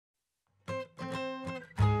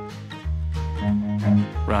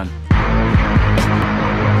Run.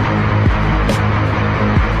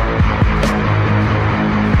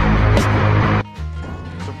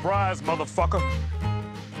 Surprise, motherfucker.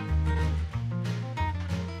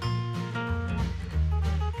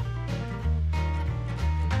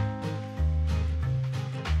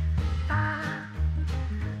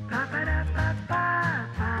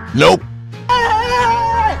 Nope.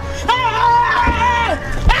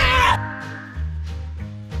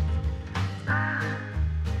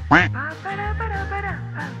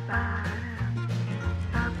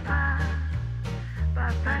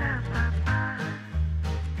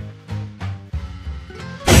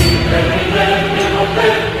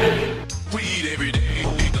 Weed every day.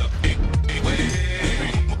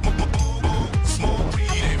 Smoke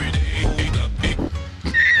weed every day.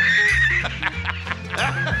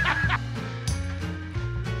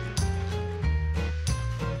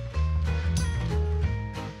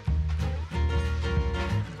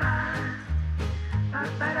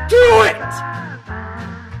 Do it!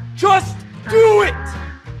 Just do it!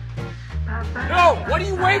 No, what are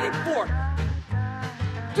you waiting for?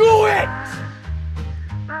 Do it!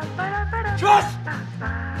 Just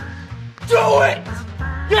do it!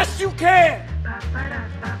 Yes, you can!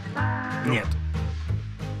 Нет.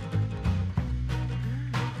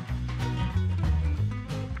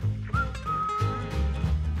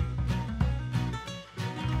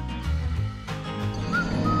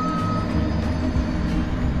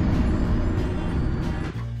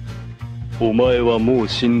お前はもう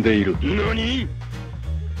死んでいる。何?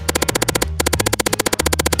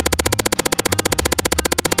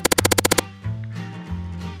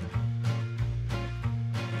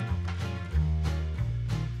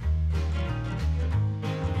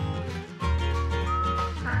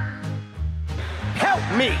 Help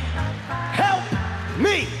me! Help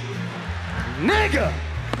me! Nigga!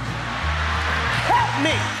 Help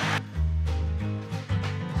me!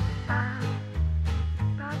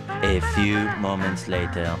 A few moments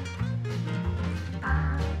later.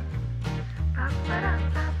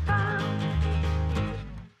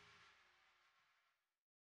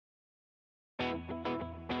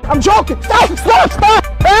 I'm joking! Stop! Stop! Stop!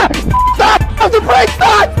 Ah! Stop! Stop the brake!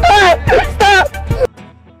 Stop! Stop! Stop!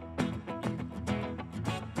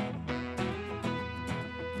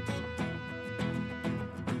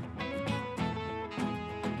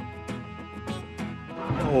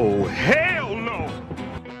 Oh, hell no!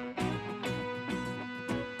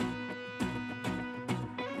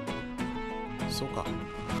 Сука.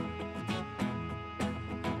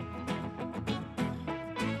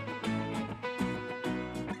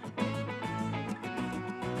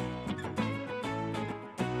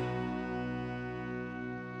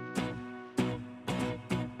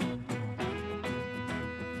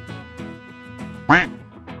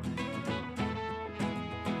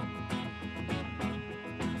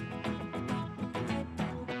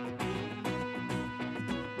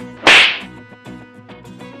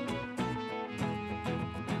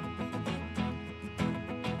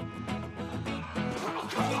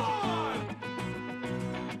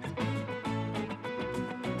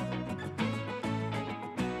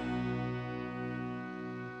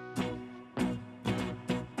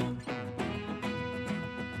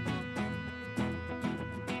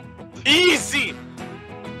 Easy!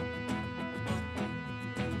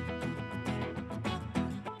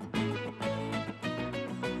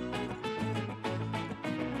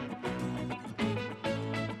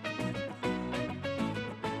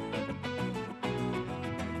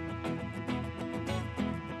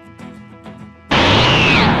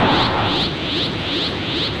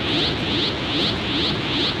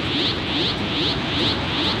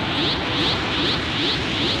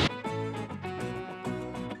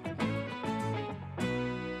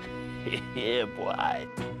 Yeah, boy.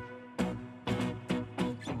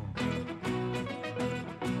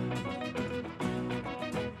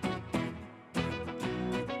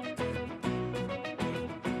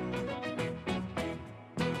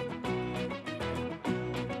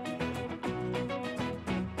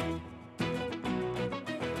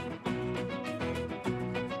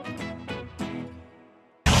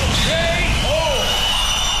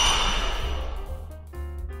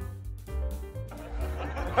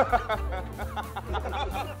 Ha ha ha ha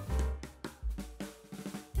ha!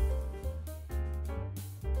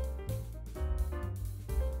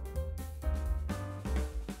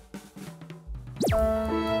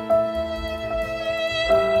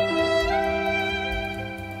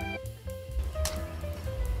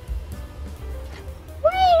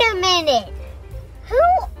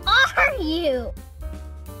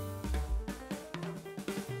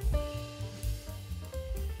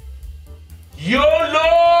 YOLO!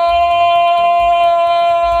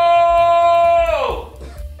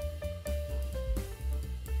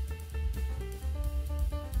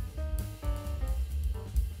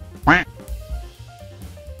 Quack.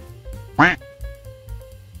 Quack.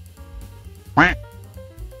 Quack.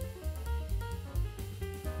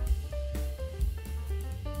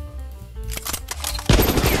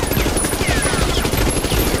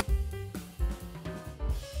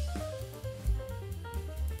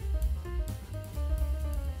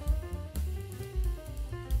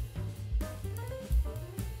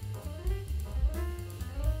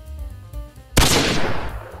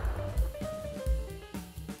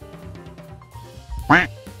 Quack.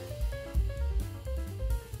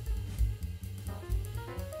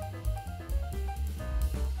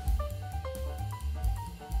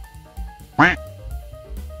 Quack.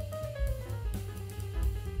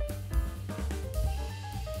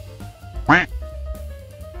 Quack.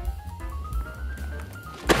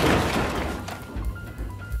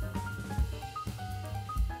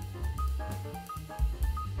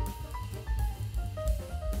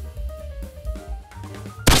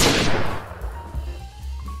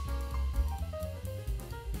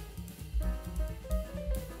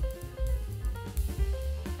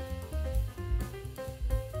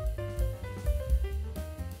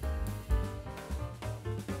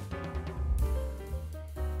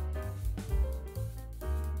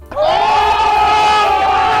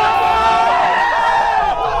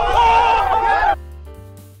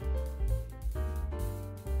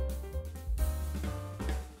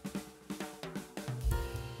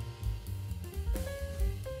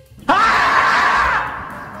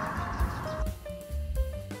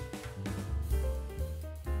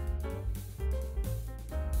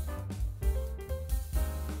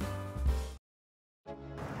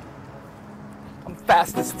 I'm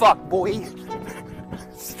fast as fuck, boy.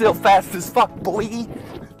 Still fast as fuck, boy.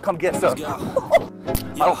 Come get some.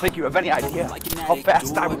 I don't think you have any idea how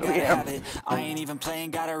fast I really am. I ain't even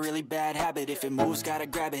playing, got a really bad habit. If it moves, gotta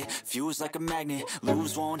grab it. Fuse like a magnet.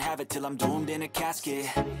 Lose, won't have it till I'm doomed in a casket.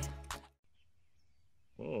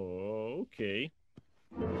 Oh, okay.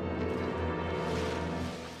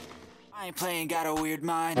 I ain't playing, got a weird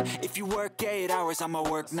mind. If you work 8 hours, I'ma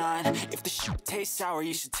work 9. If the shit tastes sour,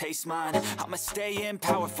 you should taste mine. I'ma stay in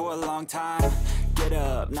power for a long time. Get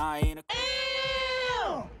up, nah, I ain't a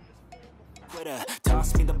quitter.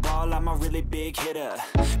 Toss me the ball, I'm a really big hitter.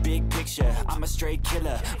 Big picture, I'm a straight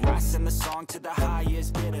killer. Rising the song to the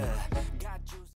highest bidder. Got